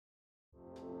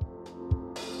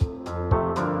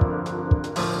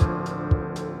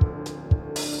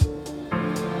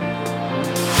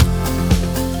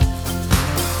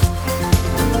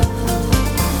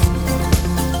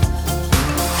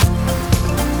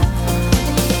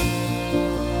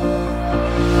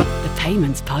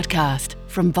Payments Podcast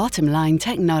from Bottomline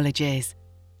Technologies.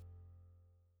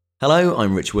 Hello,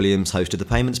 I'm Rich Williams, host of the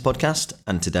Payments Podcast,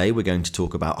 and today we're going to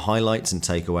talk about highlights and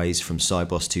takeaways from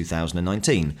Sibos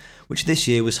 2019, which this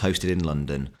year was hosted in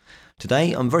London.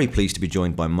 Today, I'm very pleased to be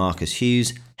joined by Marcus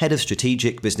Hughes, Head of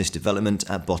Strategic Business Development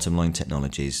at Bottomline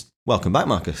Technologies. Welcome back,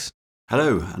 Marcus.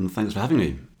 Hello, and thanks for having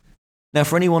me. Now,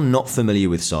 for anyone not familiar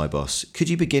with Sibos, could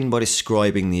you begin by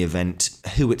describing the event,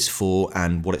 who it's for,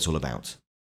 and what it's all about?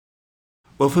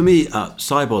 Well, for me,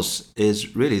 Sibos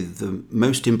is really the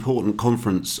most important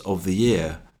conference of the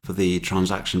year for the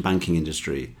transaction banking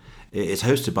industry. It's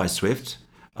hosted by SWIFT,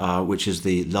 which is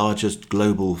the largest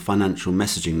global financial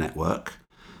messaging network,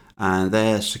 and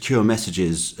their secure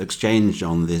messages exchanged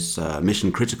on this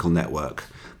mission-critical network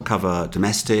cover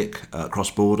domestic,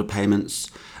 cross-border payments,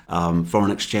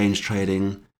 foreign exchange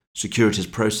trading, securities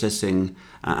processing,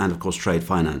 and of course trade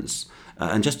finance.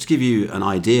 And just to give you an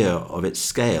idea of its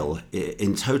scale,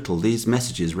 in total these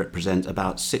messages represent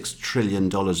about $6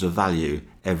 trillion of value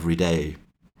every day.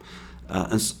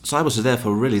 And Sibos is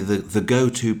therefore really the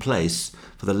go-to place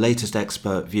for the latest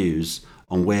expert views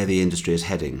on where the industry is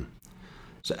heading.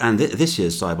 And this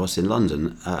year's Sibos in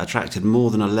London attracted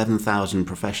more than 11,000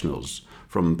 professionals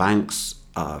from banks,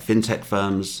 fintech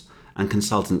firms, and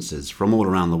consultancies from all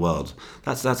around the world.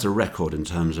 That's a record in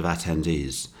terms of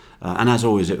attendees. And as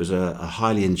always, it was a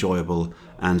highly enjoyable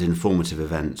and informative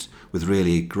event with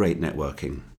really great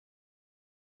networking.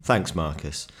 Thanks,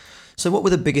 Marcus. So what were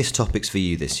the biggest topics for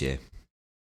you this year?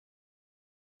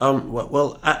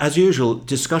 Well, as usual,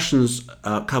 discussions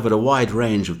covered a wide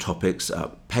range of topics: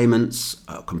 payments,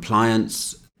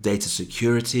 compliance, data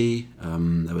security,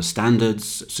 there were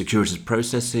standards, securities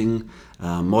processing,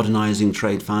 modernizing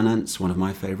trade finance, one of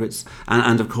my favorites,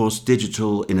 and of course,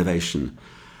 digital innovation.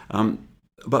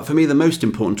 But for me, the most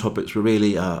important topics were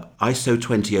really ISO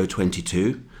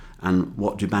 20022 and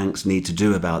what do banks need to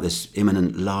do about this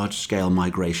imminent large-scale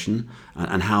migration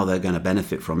and how they're going to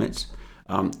benefit from it.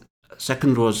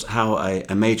 Second was how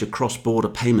a major cross-border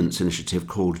payments initiative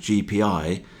called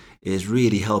GPI is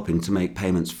really helping to make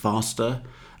payments faster,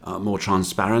 more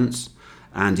transparent,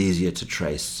 and easier to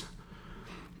trace.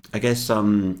 I guess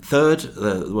third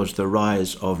was the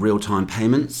rise of real-time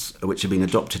payments, which are being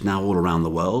adopted now all around the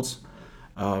world.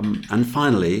 And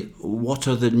finally, what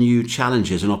are the new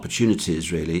challenges and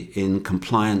opportunities really in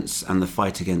compliance and the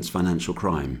fight against financial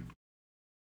crime?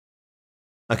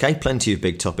 Okay, plenty of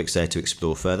big topics there to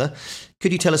explore further.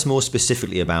 Could you tell us more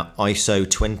specifically about ISO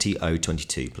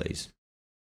 20022, please?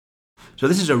 So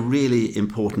this is a really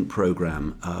important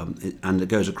program, and it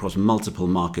goes across multiple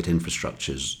market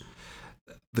infrastructures.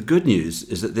 The good news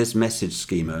is that this message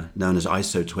schema, known as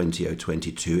ISO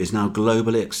 20022, is now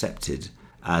globally accepted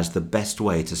as the best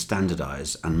way to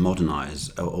standardize and modernize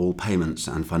all payments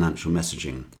and financial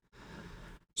messaging.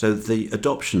 So the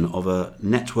adoption of a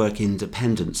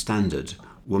network-independent standard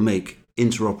will make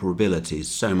interoperability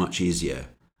so much easier.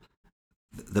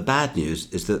 The bad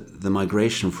news is that the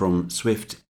migration from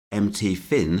SWIFT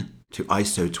MT-FIN to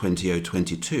ISO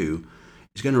 20022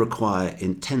 is going to require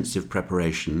intensive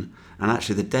preparation, and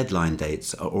actually the deadline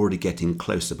dates are already getting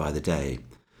closer by the day.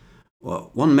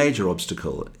 Well, one major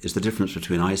obstacle is the difference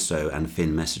between ISO and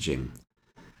FIN messaging.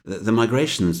 The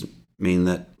migrations mean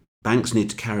that banks need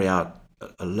to carry out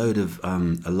a load of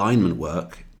alignment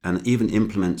work and even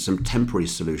implement some temporary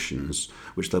solutions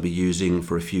which they'll be using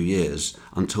for a few years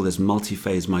until this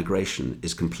multi-phase migration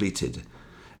is completed.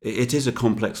 It is a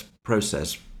complex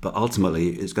process, but ultimately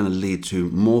it's going to lead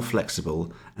to more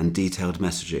flexible and detailed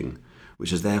messaging,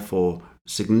 which is therefore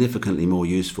significantly more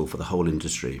useful for the whole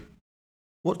industry.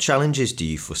 What challenges do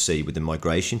you foresee with the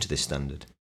migration to this standard?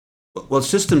 Well,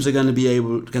 systems are going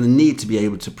to need to be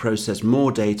able to process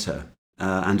more data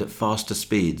and at faster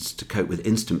speeds to cope with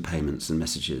instant payments and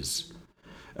messages.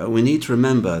 We need to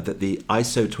remember that the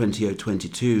ISO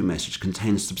 20022 message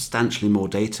contains substantially more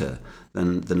data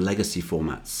than legacy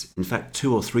formats, in fact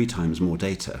 2 or 3 times more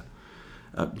data.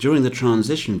 During the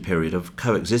transition period of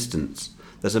coexistence,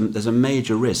 there's a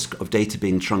major risk of data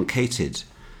being truncated.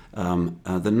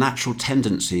 The natural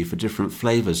tendency for different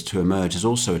flavors to emerge is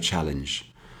also a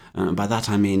challenge. By that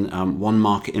I mean one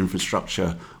market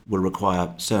infrastructure will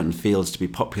require certain fields to be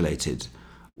populated,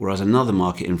 whereas another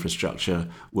market infrastructure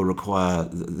will require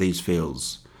these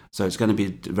fields. So it's going to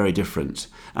be very different.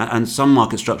 And some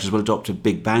market structures will adopt a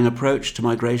big bang approach to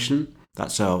migration.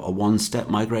 That's a one-step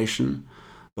migration.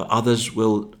 But others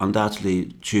will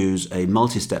undoubtedly choose a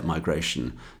multi-step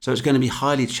migration. So it's going to be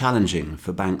highly challenging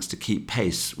for banks to keep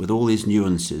pace with all these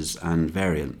nuances and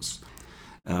variants.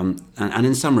 And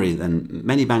in summary, then,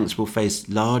 many banks will face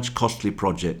large, costly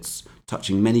projects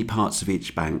touching many parts of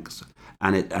each bank,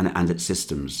 and its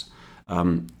systems.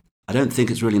 I don't think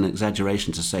it's really an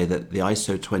exaggeration to say that the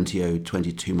ISO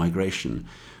 20022 migration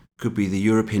could be the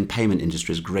European payment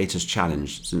industry's greatest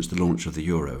challenge since the launch of the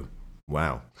euro.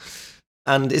 Wow.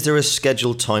 And is there a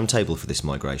scheduled timetable for this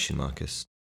migration, Marcus?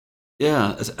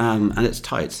 Yeah, and it's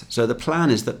tight. So the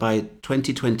plan is that by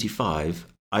 2025,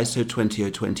 ISO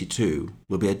 20022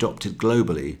 will be adopted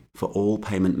globally for all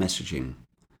payment messaging.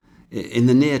 In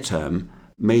the near term,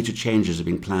 major changes are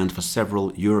being planned for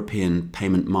several European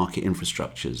payment market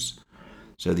infrastructures.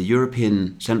 So the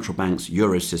European Central Bank's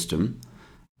Eurosystem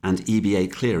and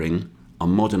EBA clearing are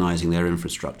modernising their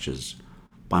infrastructures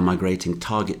by migrating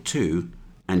Target 2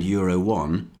 and Euro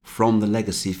 1 from the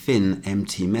legacy FIN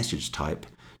MT message type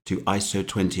to ISO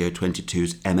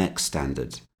 20022's MX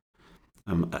standard.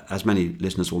 As many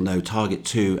listeners will know, Target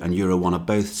 2 and Euro 1 are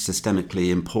both systemically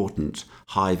important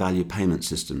high-value payment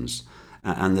systems,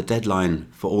 and the deadline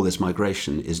for all this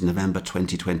migration is November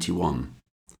 2021,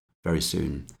 very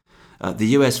soon. The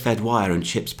US Fedwire and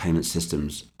CHIPS payment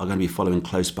systems are going to be following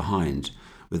close behind,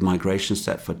 with migration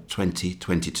set for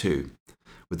 2022,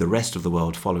 with the rest of the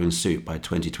world following suit by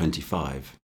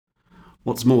 2025.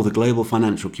 What's more, the global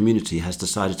financial community has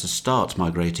decided to start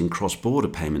migrating cross-border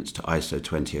payments to ISO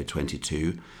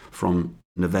 20022 from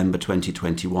November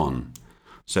 2021.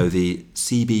 So the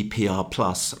CBPR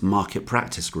Plus Market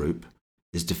Practice Group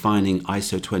is defining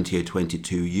ISO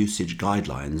 20022 usage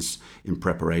guidelines in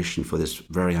preparation for this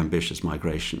very ambitious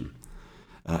migration.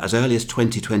 As early as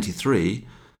 2023,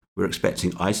 we're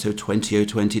expecting ISO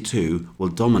 20022 will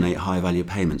dominate high-value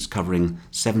payments, covering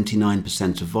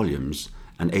 79% of volumes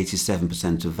and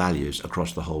 87% of values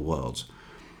across the whole world.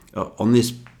 On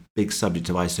this big subject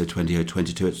of ISO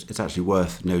 20022, it's actually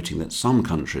worth noting that some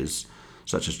countries,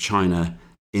 such as China,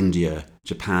 India,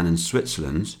 Japan and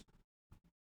Switzerland,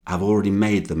 have already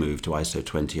made the move to ISO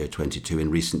 20022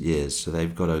 in recent years, so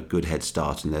they've got a good head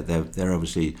start, and they're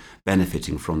obviously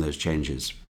benefiting from those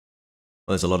changes.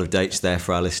 Well, there's a lot of dates there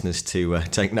for our listeners to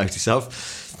take notice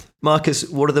of. Marcus,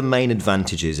 what are the main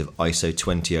advantages of ISO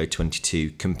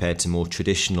 20022 compared to more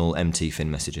traditional MT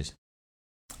FIN messages?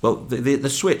 Well, the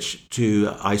switch to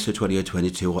ISO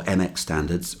 20022 or MX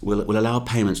standards will allow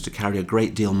payments to carry a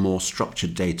great deal more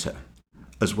structured data,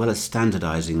 as well as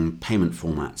standardizing payment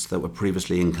formats that were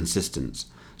previously inconsistent.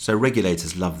 So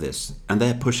regulators love this, and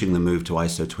they're pushing the move to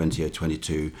ISO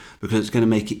 20022 because it's going to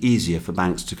make it easier for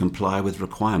banks to comply with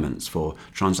requirements for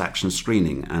transaction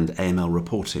screening and AML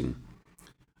reporting.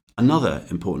 Another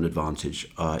important advantage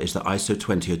is that ISO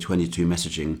 20022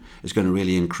 messaging is going to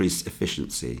really increase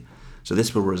efficiency. So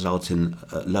this will result in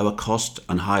lower cost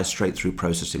and higher straight-through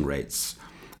processing rates.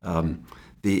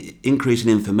 The increase in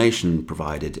information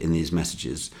provided in these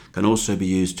messages can also be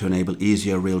used to enable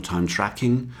easier real-time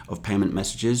tracking of payment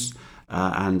messages,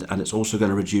 and it's also going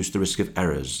to reduce the risk of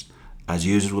errors, as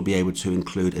users will be able to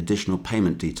include additional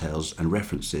payment details and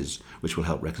references, which will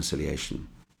help reconciliation.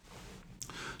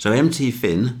 So MT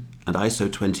FIN and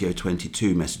ISO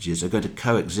 20022 messages are going to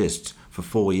coexist for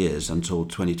 4 years until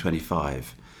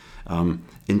 2025.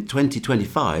 In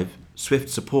 2025, SWIFT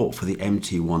support for the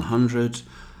MT 100,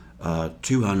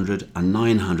 200 and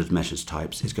 900 message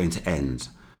types is going to end.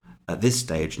 At this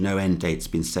stage, no end date's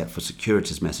been set for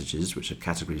securities messages, which are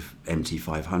category MT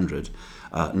 500,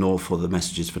 nor for the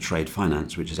messages for trade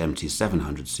finance, which is MT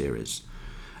 700 series.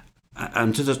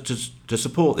 And to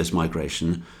support this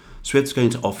migration, SWIFT's going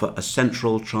to offer a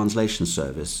central translation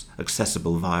service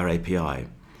accessible via API.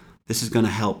 This is going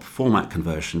to help format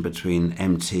conversion between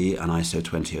MT and ISO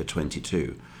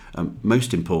 20022.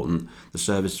 Most important, the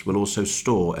service will also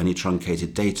store any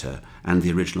truncated data and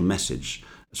the original message,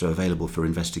 so available for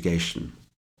investigation.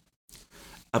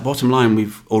 At Bottom Line,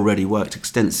 we've already worked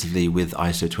extensively with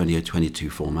ISO 20022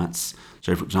 formats.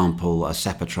 So, for example,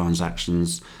 SEPA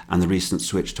transactions and the recent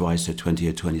switch to ISO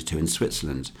 20022 in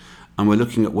Switzerland. And we're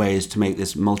looking at ways to make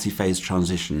this multi-phase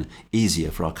transition easier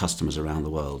for our customers around the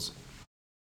world.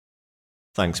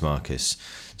 Thanks, Marcus.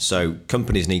 So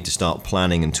companies need to start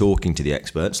planning and talking to the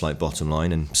experts like Bottom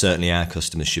Line, and certainly our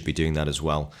customers should be doing that as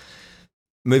well.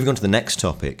 Moving on to the next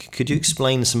topic, could you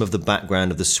explain some of the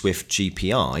background of the SWIFT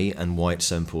GPI and why it's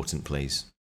so important, please?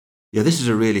 Yeah, this is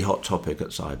a really hot topic at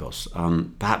Sibos,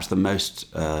 perhaps the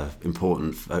most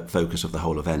important focus of the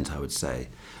whole event, I would say.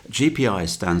 GPI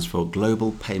stands for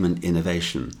Global Payment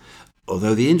Innovation.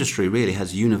 Although the industry really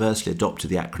has universally adopted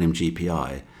the acronym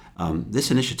GPI, this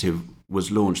initiative was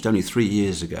launched only 3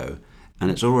 years ago, and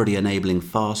it's already enabling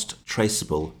fast,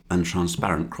 traceable and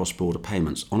transparent cross-border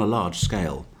payments on a large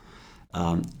scale.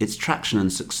 Its traction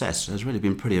and success has really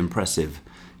been pretty impressive,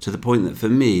 to the point that for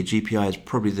me, GPI is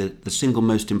probably the single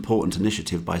most important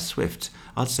initiative by SWIFT,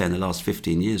 I'd say in the last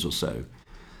 15 years or so.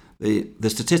 The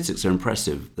statistics are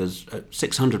impressive. There's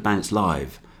 600 banks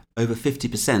live. Over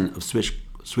 50% of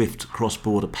SWIFT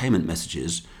cross-border payment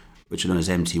messages, which are known as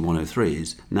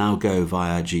MT103s, now go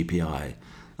via GPI.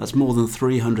 That's more than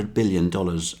 $300 billion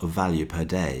of value per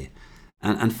day.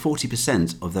 And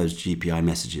 40% of those GPI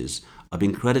messages are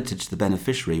being credited to the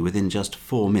beneficiary within just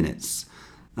 4 minutes.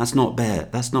 That's not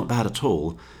bad at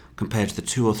all compared to the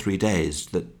 2 or 3 days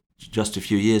that just a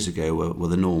few years ago were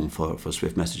the norm for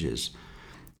SWIFT messages.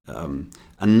 And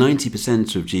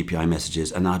 90% of GPI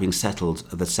messages are now being settled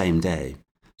the same day.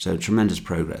 So tremendous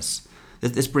progress.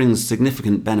 This brings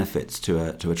significant benefits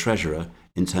to a treasurer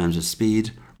in terms of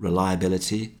speed,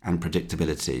 reliability and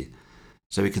predictability.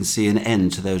 So we can see an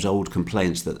end to those old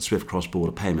complaints that SWIFT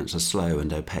cross-border payments are slow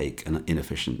and opaque and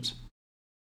inefficient.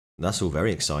 That's all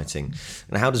very exciting.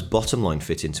 And how does Bottomline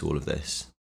fit into all of this?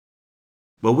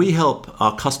 Well, we help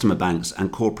our customer banks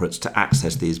and corporates to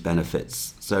access these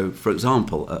benefits. So, for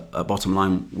example, at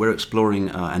Bottomline, we're exploring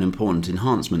an important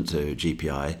enhancement to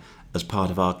GPI as part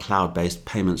of our cloud-based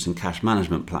payments and cash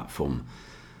management platform.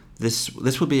 This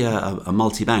will be a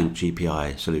multi-bank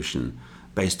GPI solution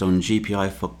based on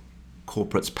GPI for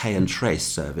Corporates Pay and Trace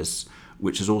service,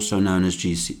 which is also known as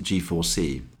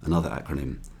G4C, another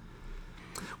acronym.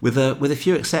 With a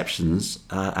few exceptions,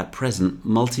 at present,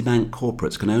 multi-bank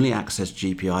corporates can only access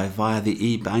GPI via the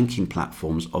e-banking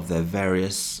platforms of their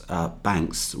various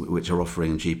banks which are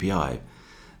offering GPI.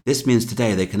 This means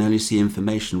today they can only see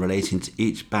information relating to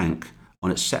each bank on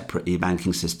its separate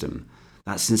e-banking system.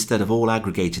 That's instead of all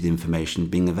aggregated information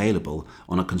being available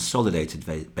on a consolidated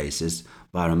basis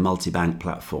via a multi-bank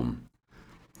platform.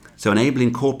 So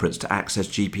enabling corporates to access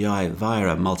GPI via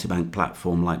a multi-bank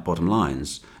platform like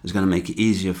Bottomline's is going to make it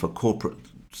easier for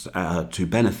corporates to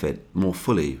benefit more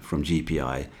fully from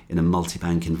GPI in a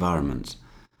multi-bank environment.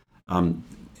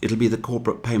 It'll be the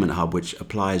corporate payment hub which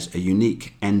applies a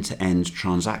unique end-to-end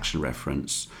transaction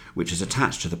reference which is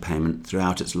attached to the payment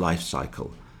throughout its life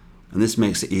cycle. And this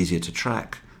makes it easier to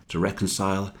track, to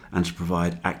reconcile, and to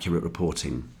provide accurate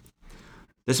reporting.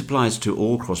 This applies to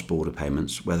all cross-border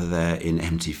payments, whether they're in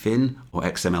MT-FIN or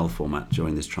XML format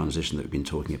during this transition that we've been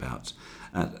talking about.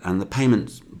 And the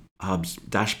Payment Hub's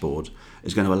dashboard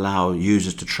is going to allow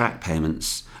users to track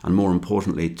payments and, more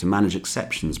importantly, to manage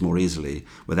exceptions more easily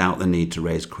without the need to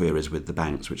raise queries with the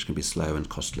banks, which can be slow and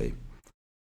costly.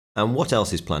 And what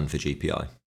else is planned for GPI?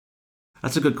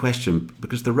 That's a good question,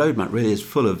 because the roadmap really is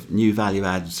full of new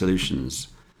value-added solutions.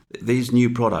 These new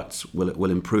products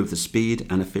will improve the speed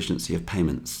and efficiency of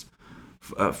payments.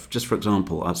 Just for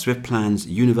example, SWIFT plans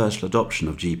universal adoption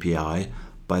of GPI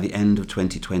by the end of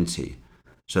 2020,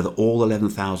 so that all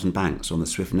 11,000 banks on the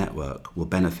SWIFT network will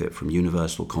benefit from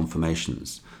universal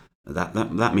confirmations.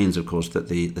 That means, of course, that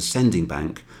the sending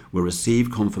bank will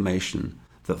receive confirmation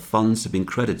that funds have been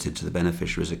credited to the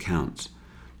beneficiary's account.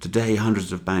 Today,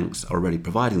 hundreds of banks are already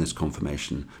providing this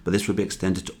confirmation, but this will be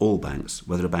extended to all banks,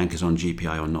 whether a bank is on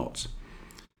GPI or not.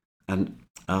 And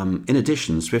in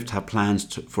addition, SWIFT have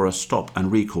plans for a stop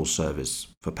and recall service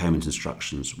for payment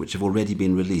instructions, which have already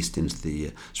been released into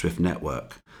the SWIFT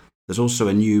network. There's also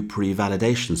a new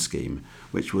pre-validation scheme,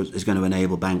 which is going to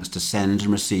enable banks to send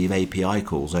and receive API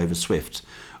calls over SWIFT,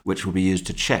 which will be used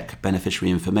to check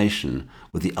beneficiary information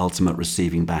with the ultimate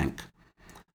receiving bank.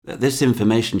 This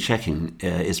information checking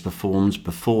is performed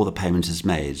before the payment is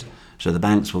made, so the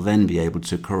banks will then be able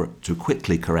to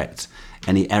quickly correct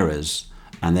any errors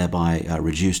and thereby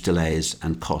reduce delays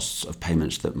and costs of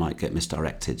payments that might get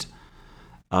misdirected.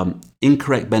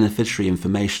 Incorrect beneficiary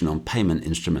information on payment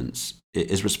instruments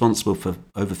is responsible for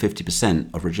over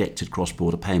 50% of rejected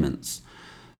cross-border payments.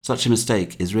 Such a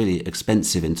mistake is really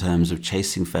expensive in terms of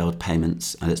chasing failed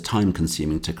payments, and it's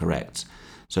time-consuming to correct.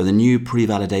 So the new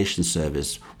pre-validation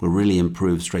service will really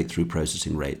improve straight-through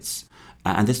processing rates.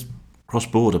 And this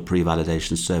cross-border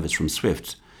pre-validation service from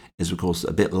SWIFT is, of course,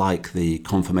 a bit like the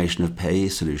confirmation of payee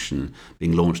solution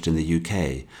being launched in the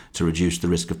UK to reduce the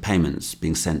risk of payments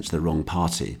being sent to the wrong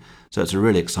party. So it's a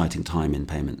really exciting time in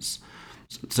payments.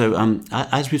 So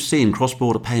as we've seen,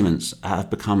 cross-border payments have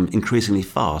become increasingly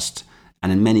fast and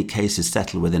in many cases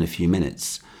settle within a few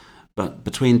minutes. But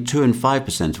between 2 and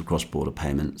 5% of cross-border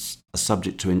payments are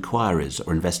subject to inquiries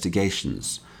or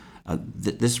investigations.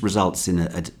 This results in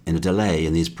a delay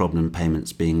in these problem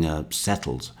payments being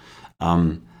settled.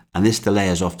 And this delay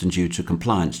is often due to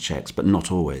compliance checks, but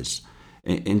not always.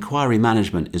 Inquiry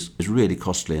management is really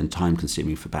costly and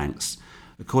time-consuming for banks.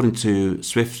 According to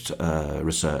SWIFT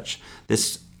research,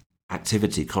 this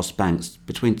activity costs banks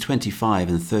between 25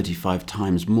 and 35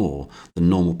 times more than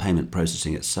normal payment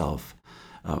processing itself.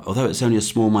 Although it's only a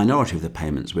small minority of the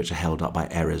payments which are held up by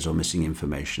errors or missing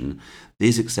information,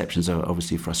 these exceptions are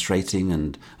obviously frustrating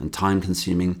and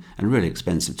time-consuming and really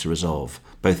expensive to resolve,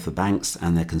 both for banks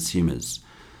and their consumers.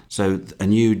 So a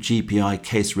new GPI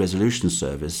case resolution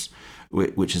service,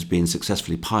 which has been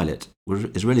successfully piloted,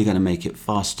 is really going to make it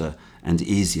faster and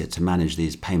easier to manage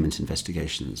these payment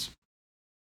investigations.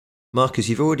 Marcus,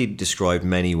 you've already described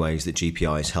many ways that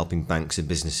GPI is helping banks and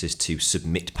businesses to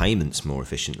submit payments more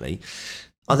efficiently.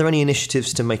 Are there any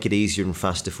initiatives to make it easier and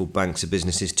faster for banks and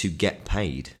businesses to get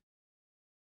paid?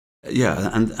 Yeah,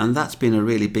 and that's been a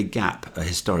really big gap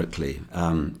historically,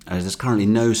 as there's currently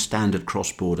no standard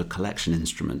cross-border collection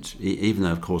instrument, even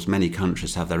though, of course, many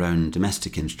countries have their own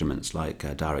domestic instruments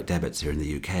like direct debits here in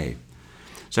the UK.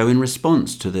 So in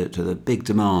response to the big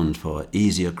demand for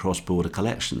easier cross-border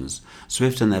collections,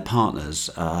 SWIFT and their partners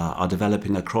are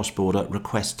developing a cross-border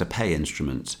request-to-pay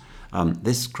instrument.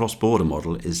 This cross-border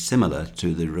model is similar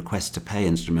to the request-to-pay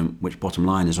instrument which Bottom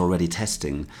Line is already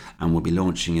testing and will be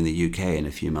launching in the UK in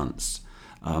a few months.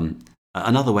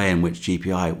 Another way in which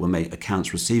GPI will make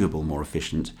accounts receivable more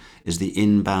efficient is the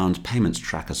inbound payments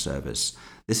tracker service.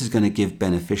 This is going to give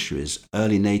beneficiaries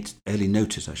early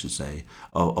notice,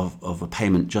 of a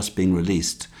payment just being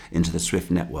released into the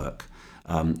SWIFT network.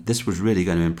 This was really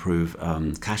going to improve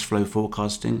cash flow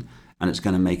forecasting, and it's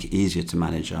going to make it easier to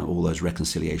manage all those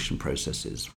reconciliation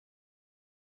processes.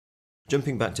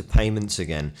 Jumping back to payments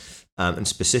again, and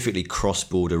specifically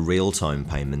cross-border real-time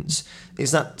payments,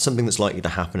 is that something that's likely to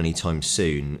happen anytime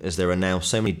soon, as there are now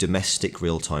so many domestic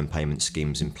real-time payment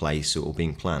schemes in place or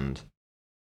being planned?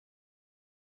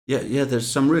 Yeah, there's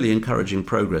some really encouraging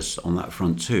progress on that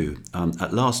front too.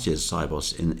 At last year's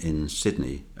Sibos in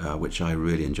Sydney, which I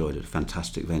really enjoyed, a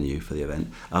fantastic venue for the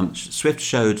event, SWIFT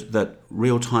showed that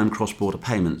real-time cross-border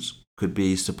payments could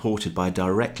be supported by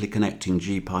directly connecting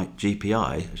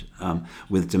GPI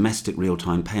with domestic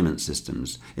real-time payment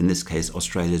systems, in this case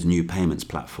Australia's new payments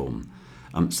platform.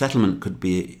 Settlement could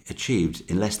be achieved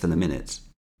in less than a minute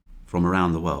from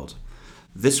around the world.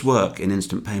 This work in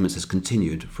instant payments has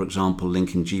continued, for example,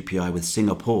 linking GPI with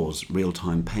Singapore's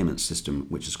real-time payment system,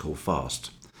 which is called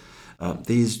FAST.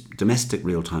 These domestic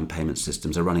real-time payment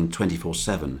systems are running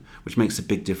 24/7, which makes a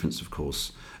big difference, of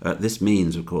course. This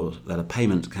means, of course, that a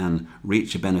payment can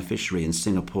reach a beneficiary in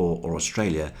Singapore or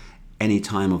Australia any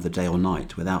time of the day or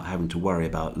night without having to worry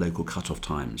about local cut-off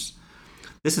times.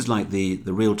 This is like the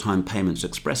real-time payments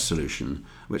express solution,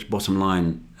 which Bottom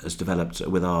Line has developed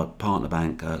with our partner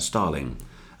bank, Starling.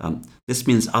 This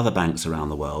means other banks around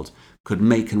the world could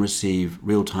make and receive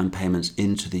real-time payments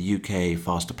into the UK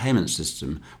faster payment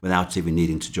system without even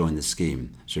needing to join the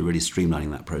scheme. So really streamlining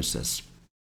that process.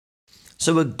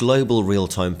 So are global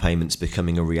real-time payments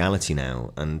becoming a reality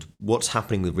now? And what's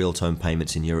happening with real-time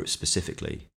payments in Europe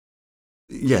specifically?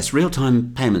 Yes,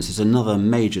 real-time payments is another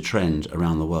major trend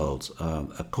around the world.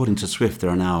 According to SWIFT, there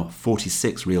are now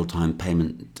 46 real-time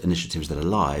payment initiatives that are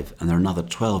live, and there are another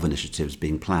 12 initiatives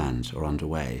being planned or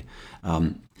underway.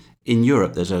 In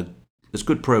Europe, there's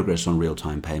good progress on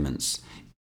real-time payments.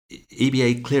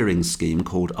 EBA clearing scheme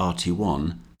called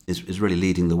RT1 is really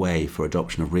leading the way for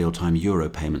adoption of real-time euro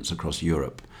payments across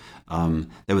Europe.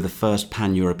 They were the first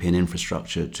pan-European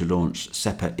infrastructure to launch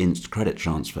SEPA Inst credit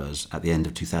transfers at the end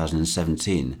of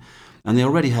 2017. And they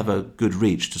already have a good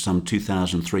reach to some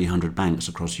 2,300 banks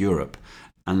across Europe,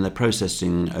 and they're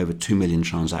processing over 2 million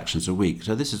transactions a week.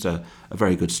 So this is a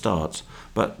very good start.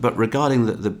 But regarding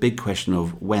the big question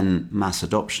of when mass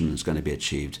adoption is going to be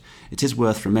achieved, it is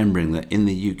worth remembering that in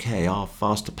the UK, our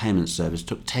faster payment service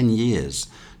took 10 years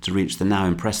to reach the now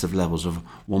impressive levels of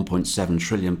 £1.7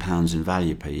 trillion in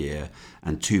value per year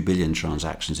and 2 billion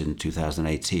transactions in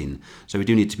 2018. So we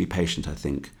do need to be patient, I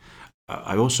think.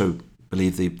 I also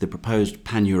believe the proposed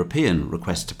pan-European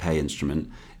request-to-pay instrument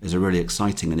is a really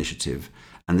exciting initiative,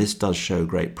 and this does show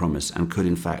great promise and could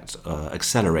in fact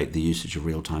accelerate the usage of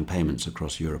real-time payments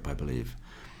across Europe, I believe.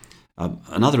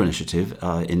 Another initiative,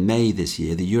 in May this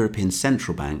year, the European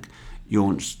Central Bank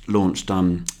launched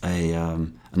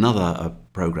another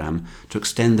program to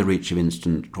extend the reach of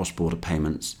instant cross-border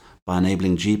payments by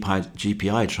enabling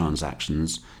GPI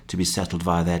transactions to be settled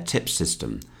via their TIPS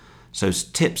system. So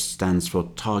TIPS stands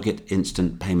for Target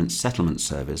Instant Payment Settlement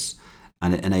Service,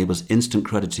 and it enables instant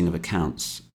crediting of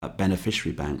accounts at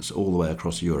beneficiary banks all the way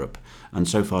across Europe. And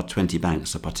so far 20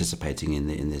 banks are participating in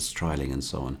this trialling and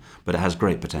so on, but it has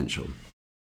great potential.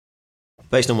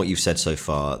 Based on what you've said so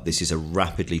far, this is a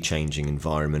rapidly changing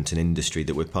environment and industry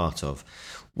that we're part of.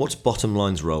 What's Bottom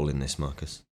Line's role in this,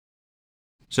 Marcus?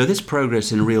 So this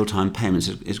progress in real-time payments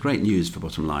is great news for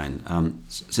Bottom Line,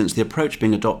 since the approach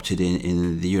being adopted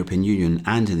in the European Union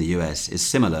and in the US is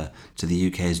similar to the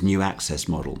UK's new access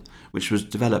model, which was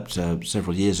developed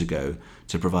several years ago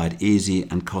to provide easy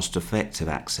and cost-effective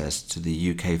access to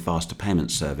the UK faster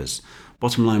payment service.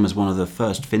 Bottom Line was one of the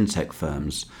first fintech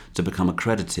firms to become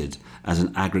accredited as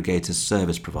an aggregator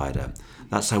service provider.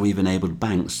 That's how we've enabled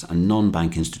banks and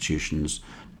non-bank institutions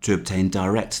to obtain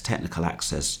direct technical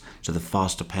access to the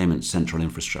faster payment central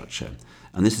infrastructure.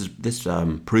 And this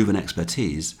proven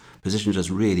expertise positions us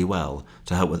really well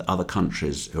to help with other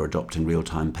countries who are adopting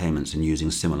real-time payments and using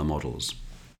similar models.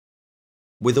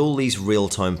 With all these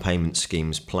real-time payment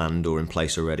schemes planned or in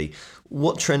place already,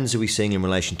 what trends are we seeing in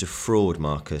relation to fraud,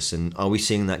 Marcus, and are we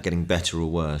seeing that getting better or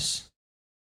worse?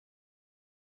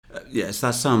 Yes,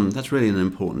 that's really an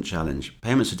important challenge.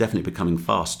 Payments are definitely becoming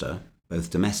faster, both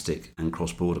domestic and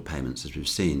cross-border payments, as we've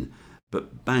seen.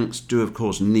 But banks do, of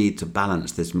course, need to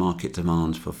balance this market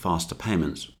demand for faster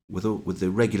payments with the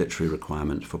regulatory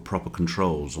requirement for proper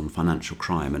controls on financial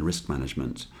crime and risk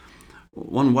management.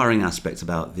 One worrying aspect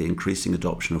about the increasing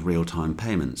adoption of real-time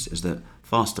payments is that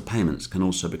faster payments can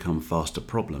also become faster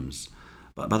problems.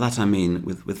 But by that I mean,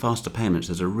 with faster payments,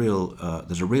 there's a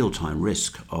real-time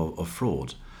risk of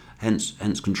fraud. Hence,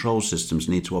 control systems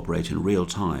need to operate in real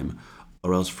time,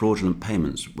 or else fraudulent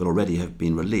payments will already have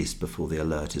been released before the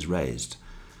alert is raised.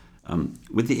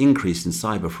 With the increase in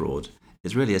cyber fraud,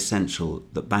 it's really essential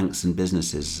that banks and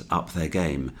businesses up their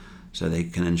game so they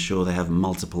can ensure they have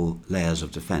multiple layers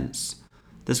of defence.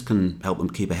 This can help them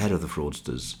keep ahead of the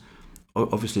fraudsters.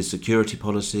 Obviously, security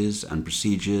policies and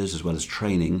procedures, as well as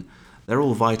training, they're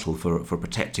all vital for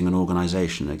protecting an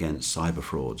organisation against cyber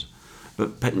fraud.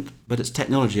 But it's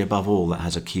technology above all that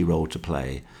has a key role to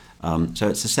play. So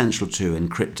it's essential to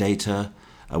encrypt data,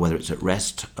 whether it's at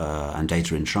rest and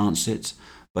data in transit.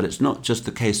 But it's not just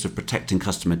the case of protecting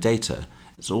customer data.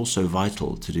 It's also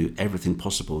vital to do everything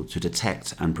possible to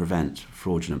detect and prevent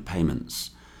fraudulent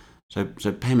payments. So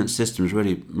payment systems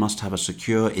really must have a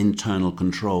secure internal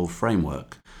control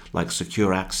framework, like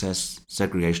secure access,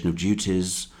 segregation of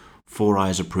duties, four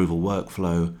eyes approval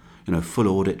workflow, full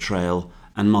audit trail,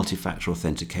 and multi-factor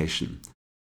authentication.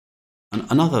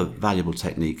 Another valuable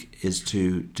technique is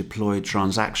to deploy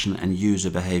transaction and user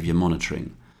behavior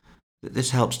monitoring.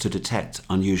 This helps to detect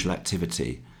unusual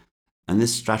activity, and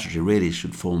this strategy really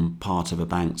should form part of a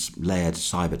bank's layered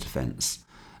cyber defense.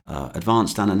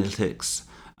 Advanced analytics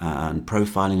and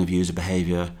profiling of user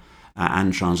behavior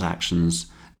and transactions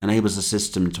enables the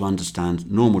system to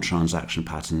understand normal transaction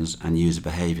patterns and user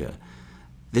behavior.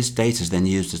 This data is then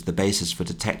used as the basis for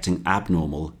detecting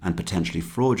abnormal and potentially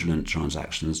fraudulent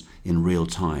transactions in real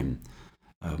time.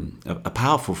 A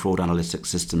powerful fraud analytics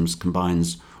system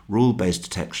combines rule-based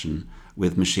detection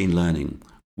with machine learning,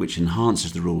 which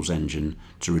enhances the rules engine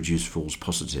to reduce false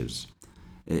positives.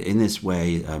 In this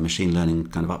way, machine learning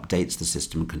kind of updates the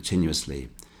system continuously.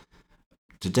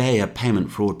 Today, a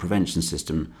payment fraud prevention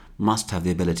system must have the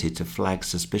ability to flag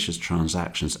suspicious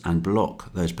transactions and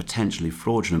block those potentially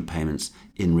fraudulent payments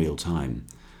in real time.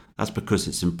 That's because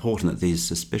it's important that these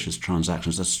suspicious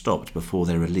transactions are stopped before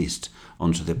they're released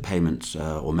onto the payment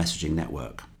or messaging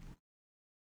network.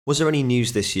 Was there any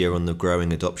news this year on the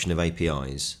growing adoption of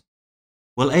APIs?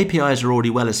 Well, APIs are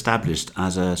already well established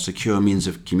as a secure means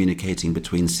of communicating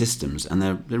between systems, and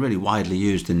they're really widely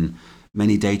used in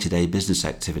many day-to-day business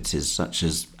activities, such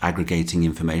as aggregating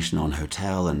information on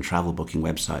hotel and travel booking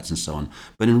websites and so on.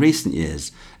 But in recent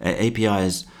years,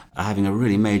 APIs are having a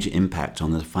really major impact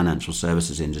on the financial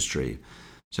services industry.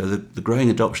 So the growing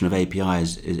adoption of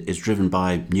APIs is driven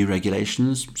by new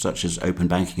regulations, such as open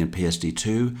banking and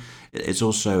PSD2. It's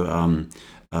also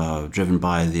driven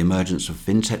by the emergence of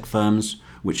fintech firms,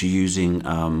 which are using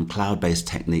cloud-based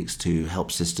techniques to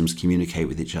help systems communicate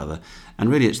with each other. And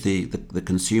really it's the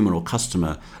consumer or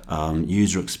customer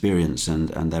user experience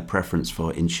and their preference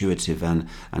for intuitive and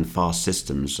fast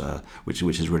systems, which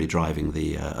is really driving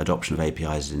the adoption of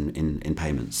APIs in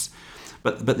payments.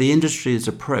 But the industry's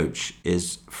approach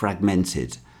is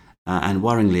fragmented, and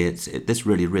worryingly, this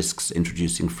really risks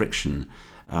introducing friction.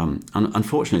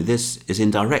 Unfortunately, this is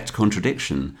in direct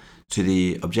contradiction to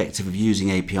the objective of using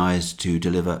APIs to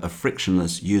deliver a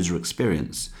frictionless user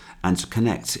experience and to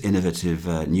connect innovative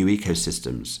new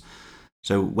ecosystems.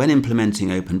 So when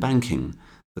implementing open banking,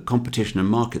 the Competition and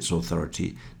Markets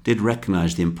Authority did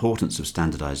recognise the importance of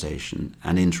standardisation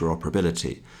and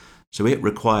interoperability. So it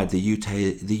required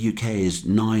the UK's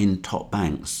 9 top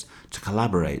banks to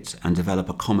collaborate and develop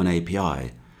a common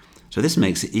API. So this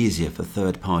makes it easier for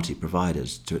third-party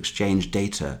providers to exchange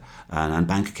data and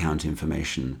bank account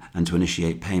information and to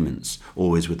initiate payments,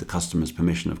 always with the customer's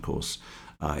permission, of course,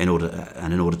 in order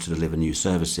to deliver new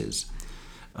services.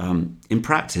 In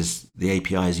practice, the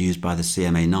APIs used by the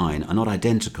CMA9 are not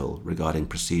identical regarding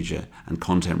procedure and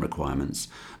content requirements,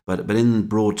 but in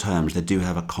broad terms, they do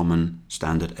have a common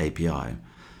standard API.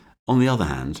 On the other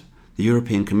hand, the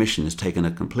European Commission has taken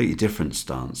a completely different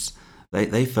stance.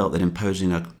 They felt that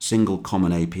imposing a single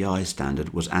common API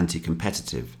standard was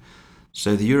anti-competitive.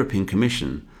 So the European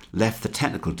Commission left the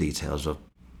technical details of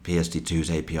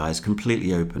PSD2's APIs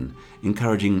completely open,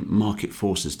 encouraging market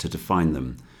forces to define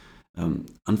them.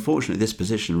 Unfortunately, this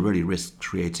position really risks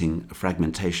creating a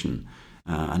fragmentation,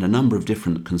 and a number of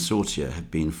different consortia have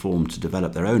been formed to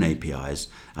develop their own APIs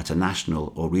at a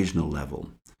national or regional level.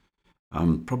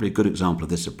 Probably a good example of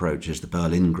this approach is the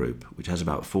Berlin Group, which has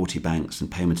about 40 banks and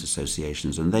payment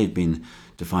associations, and they've been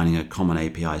defining a common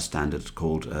API standard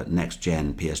called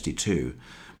Next-Gen PSD2.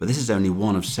 But this is only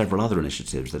one of several other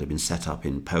initiatives that have been set up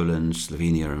in Poland,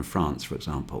 Slovenia and France, for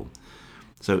example.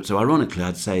 So ironically,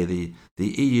 I'd say the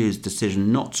EU's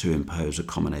decision not to impose a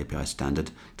common API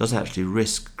standard does actually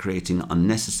risk creating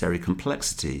unnecessary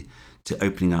complexity to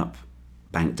opening up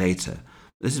bank data.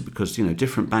 This is because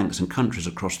different banks and countries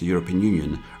across the European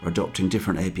Union are adopting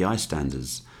different API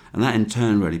standards, and that in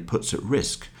turn really puts at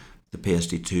risk the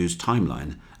PSD2's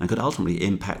timeline and could ultimately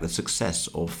impact the success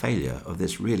or failure of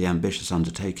this really ambitious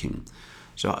undertaking.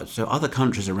 So other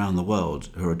countries around the world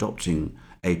who are adopting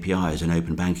APIs and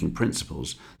open banking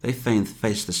principles, they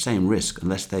face the same risk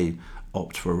unless they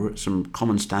opt for some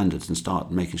common standards and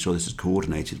start making sure this is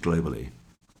coordinated globally.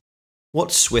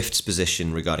 What's SWIFT's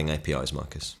position regarding APIs,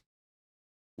 Marcus?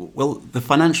 Well, the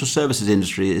financial services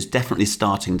industry is definitely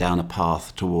starting down a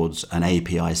path towards an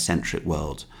API-centric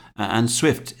world. And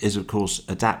SWIFT is, of course,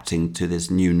 adapting to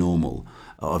this new normal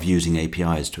of using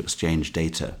APIs to exchange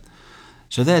data.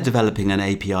 So they're developing an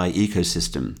API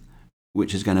ecosystem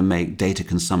which is going to make data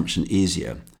consumption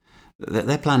easier.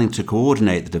 They're planning to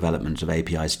coordinate the development of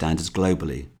API standards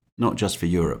globally, not just for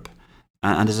Europe.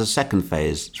 And as a second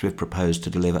phase, SWIFT proposed to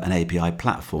deliver an API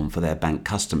platform for their bank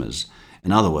customers.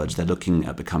 In other words, they're looking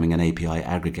at becoming an API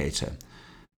aggregator.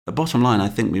 The bottom line, I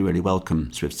think we really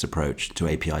welcome SWIFT's approach to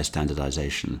API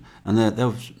standardization, and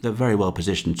they're very well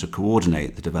positioned to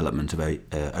coordinate the development of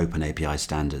open API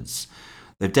standards.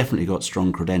 They've definitely got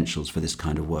strong credentials for this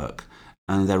kind of work,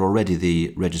 and they're already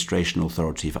the registration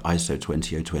authority for ISO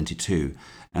 20022,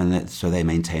 and so they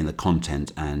maintain the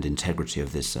content and integrity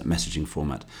of this messaging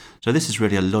format. So this is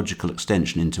really a logical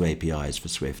extension into APIs for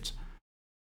SWIFT.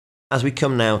 As we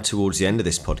come now towards the end of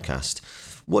this podcast,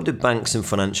 what do banks and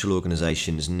financial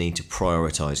organisations need to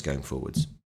prioritise going forwards?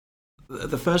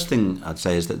 The first thing I'd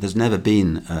say is that there's never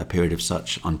been a period of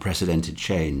such unprecedented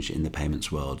change in the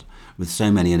payments world, with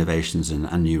so many innovations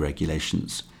and new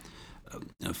regulations.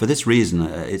 For this reason,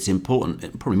 it's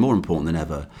important, probably more important than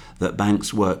ever, that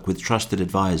banks work with trusted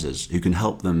advisors who can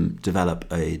help them develop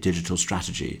a digital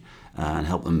strategy and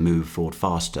help them move forward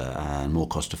faster and more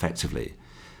cost effectively.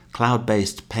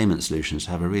 Cloud-based payment solutions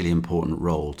have a really important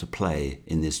role to play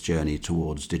in this journey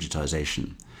towards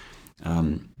digitization.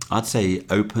 I'd say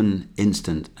open,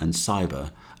 instant, and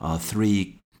cyber are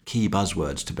three key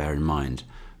buzzwords to bear in mind.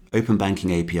 Open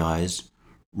banking APIs,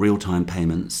 real-time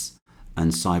payments,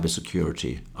 and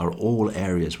cybersecurity are all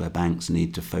areas where banks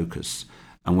need to focus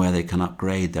and where they can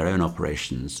upgrade their own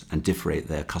operations and differentiate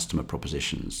their customer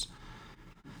propositions.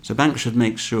 So banks should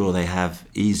make sure they have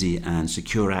easy and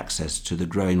secure access to the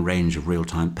growing range of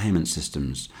real-time payment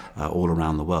systems all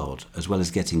around the world, as well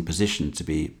as getting positioned to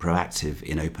be proactive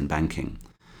in open banking.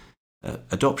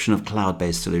 Adoption of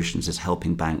cloud-based solutions is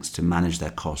helping banks to manage their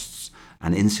costs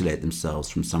and insulate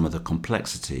themselves from some of the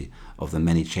complexity of the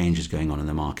many changes going on in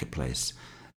the marketplace.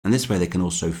 And this way they can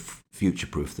also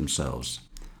future-proof themselves.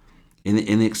 In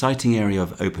the exciting area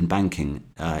of open banking,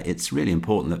 it's really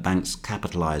important that banks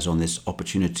capitalize on this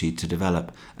opportunity to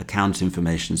develop account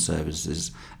information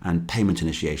services and payment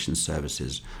initiation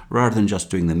services, rather than just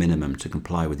doing the minimum to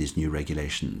comply with these new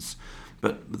regulations.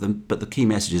 But the key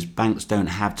message is banks don't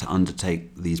have to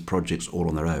undertake these projects all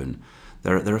on their own.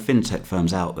 There are fintech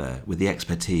firms out there with the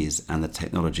expertise and the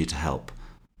technology to help.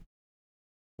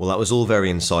 Well, that was all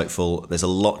very insightful. There's a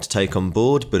lot to take on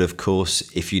board, but of course,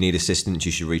 if you need assistance,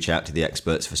 you should reach out to the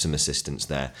experts for some assistance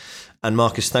there. And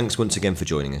Marcus, thanks once again for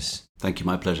joining us. Thank you,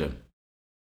 my pleasure.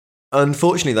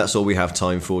 Unfortunately, that's all we have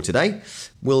time for today.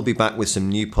 We'll be back with some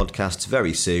new podcasts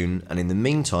very soon, and in the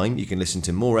meantime, you can listen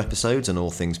to more episodes on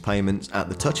all things payments at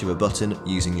the touch of a button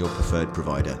using your preferred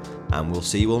provider. And we'll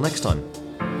see you all next time.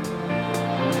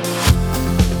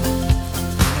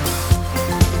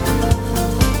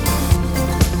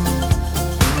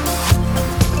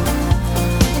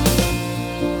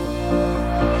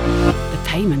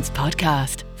 Payments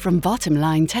Podcast from Bottom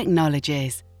Line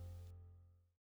Technologies.